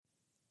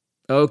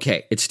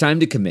Okay, it's time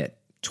to commit.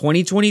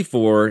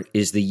 2024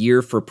 is the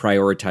year for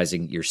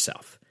prioritizing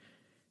yourself.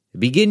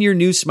 Begin your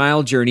new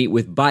smile journey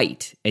with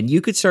Byte, and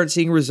you could start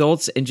seeing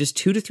results in just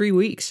 2 to 3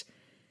 weeks.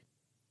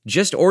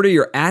 Just order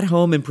your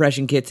at-home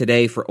impression kit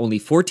today for only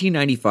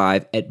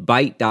 $14.95 at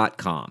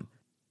Byte.com.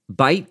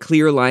 Byte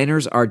clear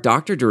liners are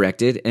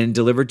doctor-directed and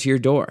delivered to your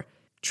door.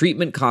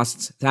 Treatment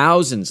costs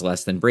thousands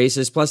less than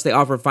braces, plus they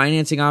offer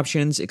financing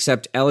options,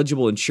 accept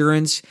eligible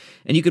insurance,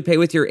 and you could pay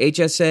with your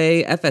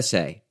HSA,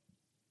 FSA.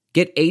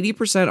 Get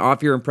 80%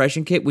 off your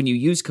impression kit when you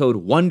use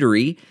code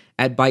WONDERY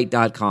at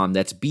Byte.com.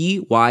 That's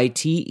BYTE.com.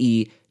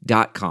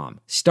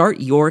 Start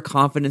your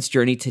confidence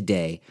journey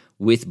today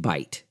with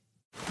Byte.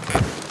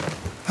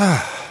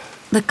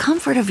 The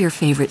comfort of your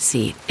favorite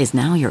seat is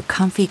now your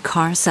comfy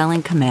car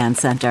selling command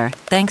center,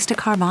 thanks to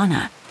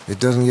Carvana. It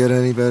doesn't get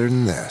any better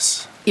than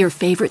this. Your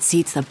favorite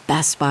seat's the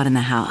best spot in the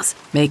house.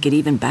 Make it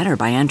even better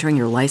by entering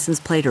your license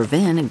plate or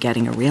VIN and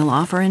getting a real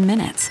offer in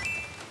minutes.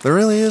 There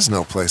really is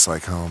no place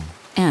like home.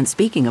 And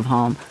speaking of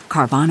home,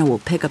 Carvana will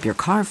pick up your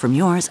car from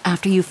yours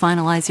after you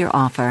finalize your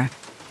offer.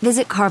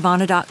 Visit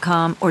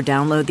Carvana.com or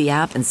download the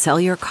app and sell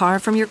your car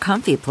from your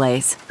comfy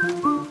place. A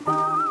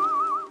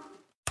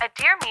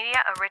Dear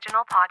Media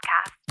original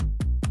podcast.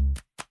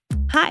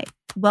 Hi,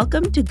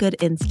 welcome to Good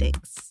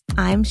Instincts.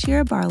 I'm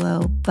Shira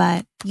Barlow,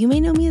 but you may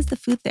know me as the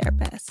food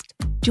therapist.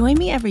 Join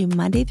me every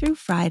Monday through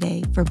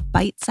Friday for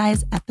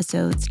bite-sized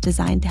episodes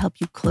designed to help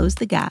you close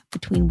the gap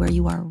between where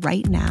you are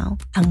right now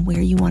and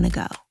where you want to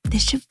go.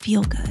 This should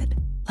feel good,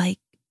 like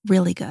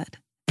really good.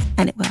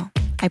 And it will,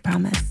 I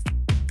promise.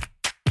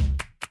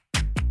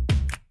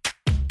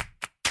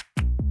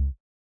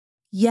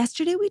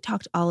 Yesterday, we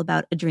talked all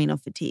about adrenal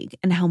fatigue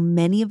and how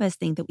many of us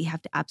think that we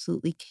have to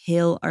absolutely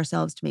kill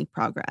ourselves to make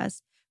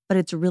progress, but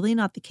it's really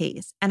not the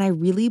case. And I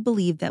really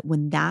believe that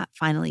when that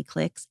finally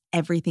clicks,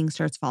 everything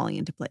starts falling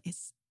into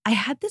place. I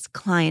had this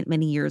client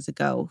many years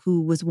ago who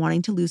was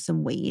wanting to lose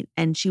some weight,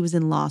 and she was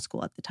in law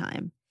school at the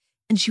time.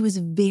 And she was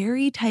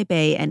very type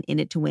A and in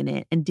it to win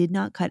it and did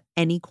not cut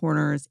any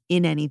corners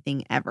in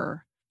anything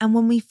ever. And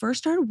when we first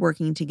started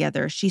working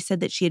together, she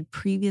said that she had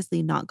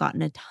previously not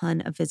gotten a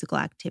ton of physical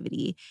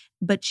activity,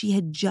 but she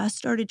had just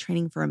started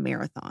training for a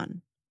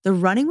marathon. The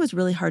running was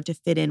really hard to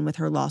fit in with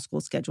her law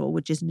school schedule,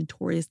 which is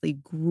notoriously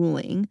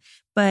grueling,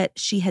 but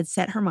she had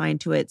set her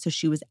mind to it, so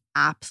she was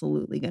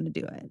absolutely going to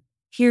do it.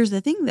 Here's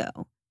the thing,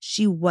 though.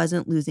 She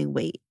wasn't losing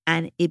weight,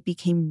 and it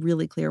became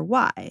really clear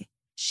why.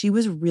 She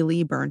was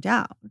really burnt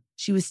out.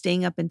 She was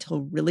staying up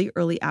until really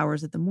early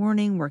hours of the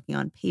morning, working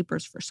on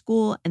papers for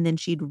school, and then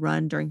she'd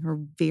run during her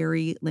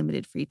very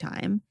limited free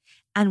time.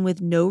 And with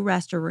no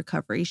rest or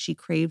recovery, she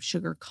craved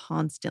sugar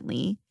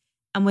constantly.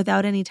 And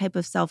without any type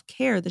of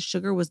self-care, the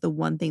sugar was the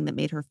one thing that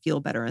made her feel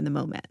better in the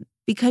moment.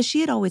 Because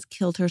she had always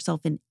killed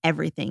herself in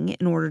everything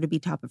in order to be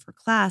top of her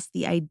class,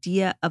 the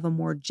idea of a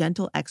more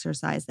gentle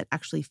exercise that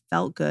actually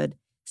felt good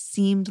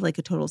seemed like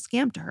a total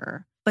scam to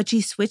her. But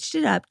she switched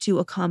it up to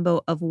a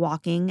combo of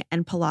walking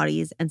and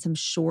Pilates and some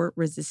short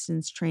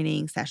resistance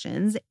training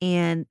sessions.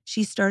 And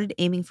she started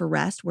aiming for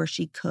rest where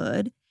she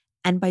could.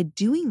 And by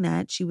doing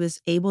that, she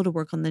was able to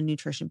work on the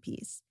nutrition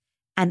piece.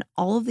 And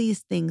all of these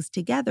things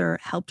together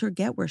helped her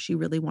get where she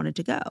really wanted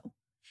to go.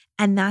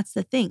 And that's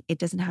the thing. It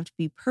doesn't have to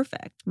be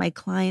perfect. My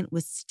client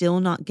was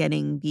still not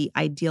getting the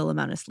ideal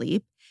amount of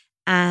sleep,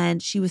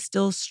 and she was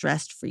still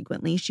stressed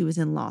frequently. She was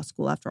in law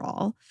school after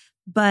all.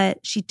 But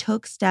she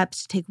took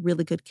steps to take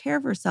really good care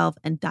of herself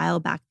and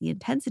dial back the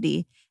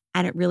intensity,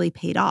 and it really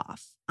paid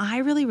off. I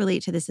really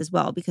relate to this as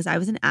well because I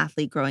was an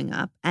athlete growing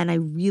up, and I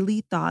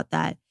really thought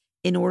that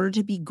in order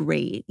to be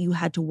great, you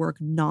had to work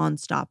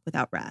nonstop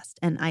without rest.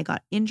 And I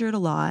got injured a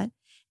lot,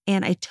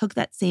 and I took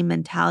that same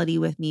mentality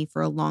with me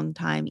for a long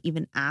time,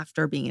 even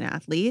after being an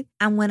athlete.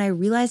 And when I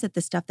realized that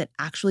the stuff that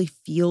actually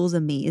feels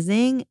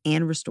amazing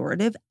and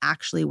restorative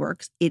actually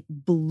works, it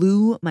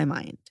blew my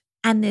mind.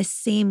 And this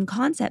same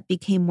concept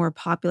became more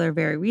popular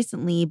very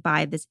recently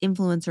by this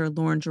influencer,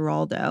 Lauren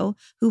Giraldo,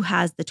 who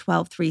has the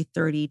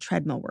 12-3-30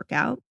 treadmill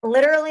workout.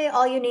 Literally,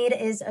 all you need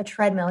is a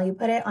treadmill. You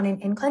put it on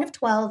an incline of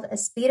 12, a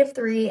speed of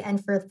 3,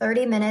 and for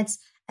 30 minutes,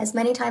 as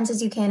many times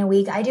as you can a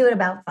week. I do it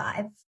about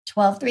 5.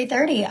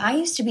 12-3-30. I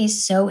used to be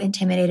so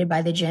intimidated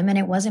by the gym and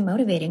it wasn't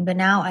motivating, but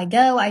now I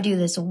go, I do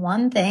this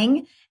one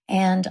thing,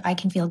 and I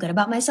can feel good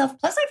about myself.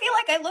 Plus, I feel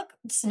like I look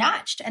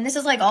snatched, and this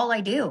is like all I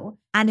do.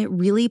 And it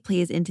really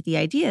plays into the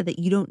idea that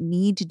you don't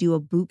need to do a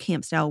boot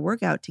camp style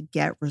workout to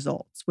get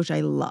results, which I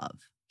love.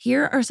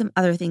 Here are some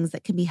other things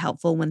that can be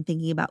helpful when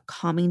thinking about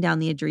calming down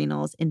the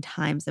adrenals in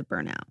times of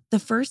burnout. The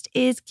first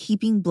is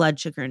keeping blood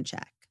sugar in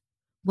check.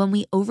 When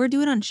we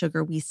overdo it on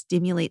sugar, we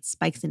stimulate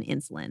spikes in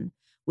insulin,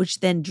 which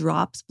then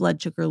drops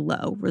blood sugar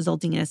low,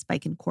 resulting in a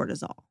spike in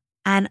cortisol.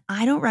 And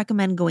I don't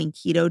recommend going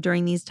keto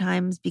during these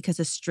times because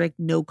a strict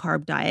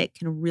no-carb diet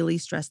can really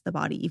stress the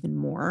body even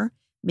more,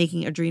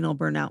 making adrenal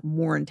burnout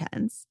more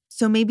intense.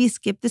 So maybe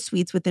skip the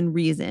sweets within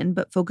reason,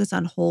 but focus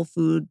on whole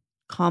food,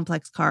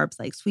 complex carbs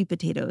like sweet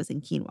potatoes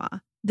and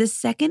quinoa. The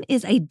second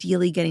is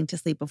ideally getting to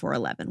sleep before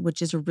 11,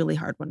 which is a really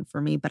hard one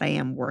for me, but I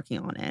am working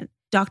on it.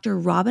 Dr.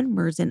 Robin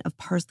Merzen of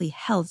Parsley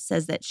Health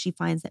says that she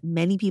finds that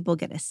many people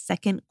get a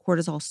second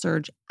cortisol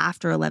surge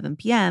after 11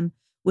 p.m.,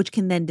 which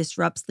can then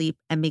disrupt sleep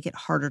and make it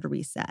harder to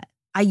reset.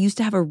 I used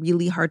to have a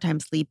really hard time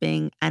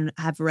sleeping and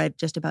have read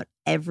just about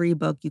every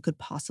book you could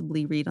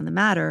possibly read on the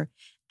matter.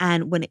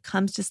 And when it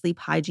comes to sleep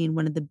hygiene,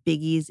 one of the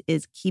biggies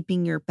is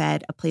keeping your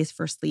bed a place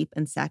for sleep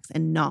and sex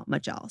and not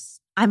much else.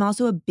 I'm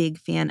also a big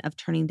fan of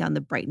turning down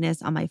the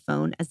brightness on my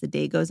phone as the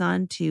day goes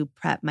on to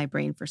prep my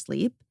brain for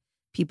sleep.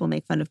 People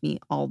make fun of me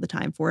all the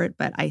time for it,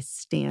 but I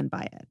stand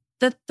by it.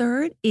 The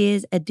third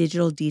is a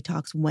digital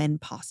detox when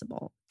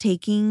possible.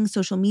 Taking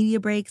social media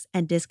breaks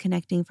and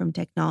disconnecting from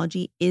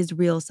technology is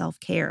real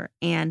self-care,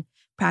 and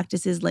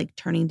practices like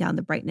turning down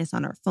the brightness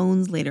on our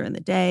phones later in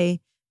the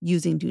day,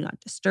 using Do Not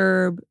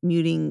Disturb,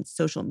 muting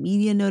social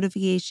media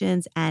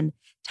notifications, and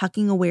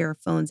tucking away our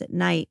phones at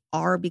night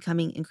are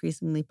becoming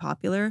increasingly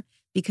popular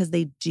because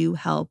they do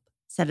help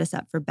set us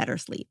up for better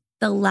sleep.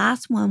 The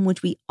last one,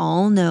 which we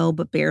all know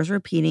but bears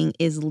repeating,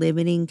 is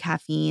limiting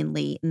caffeine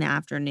late in the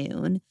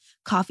afternoon.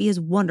 Coffee is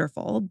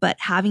wonderful, but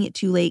having it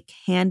too late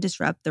can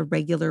disrupt the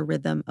regular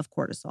rhythm of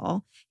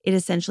cortisol. It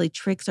essentially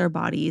tricks our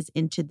bodies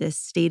into this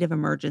state of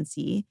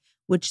emergency,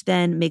 which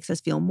then makes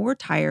us feel more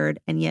tired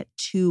and yet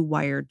too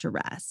wired to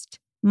rest.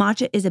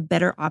 Matcha is a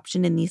better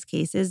option in these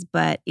cases,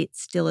 but it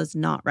still is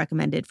not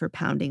recommended for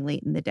pounding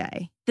late in the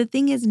day. The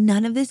thing is,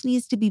 none of this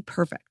needs to be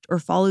perfect or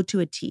followed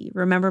to a T.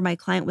 Remember, my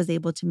client was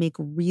able to make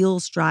real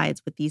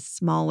strides with these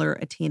smaller,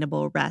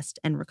 attainable rest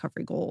and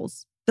recovery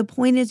goals. The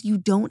point is, you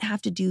don't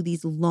have to do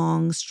these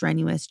long,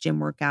 strenuous gym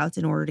workouts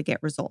in order to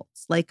get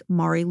results. Like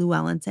Mari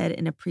Llewellyn said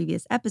in a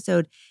previous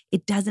episode,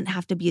 it doesn't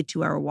have to be a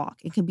 2-hour walk.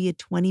 It can be a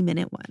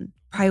 20-minute one.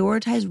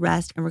 Prioritize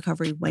rest and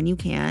recovery when you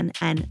can,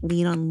 and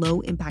lean on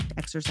low-impact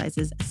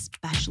exercises,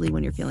 especially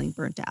when you're feeling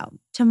burnt out.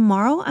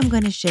 Tomorrow, I'm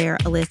going to share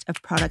a list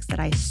of products that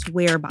I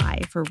swear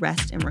by for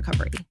rest and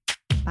recovery.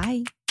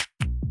 Bye.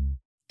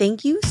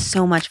 Thank you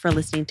so much for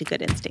listening to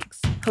Good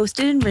Instincts,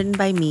 hosted and written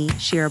by me,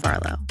 Shira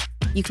Barlow.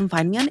 You can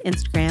find me on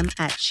Instagram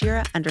at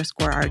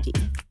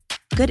Shira_RD.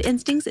 Good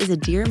Instincts is a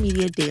Dear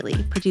Media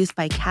daily produced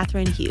by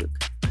Catherine Hugh.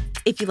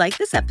 If you like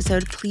this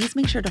episode, please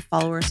make sure to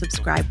follow or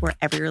subscribe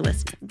wherever you're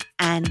listening.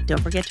 And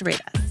don't forget to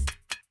rate us.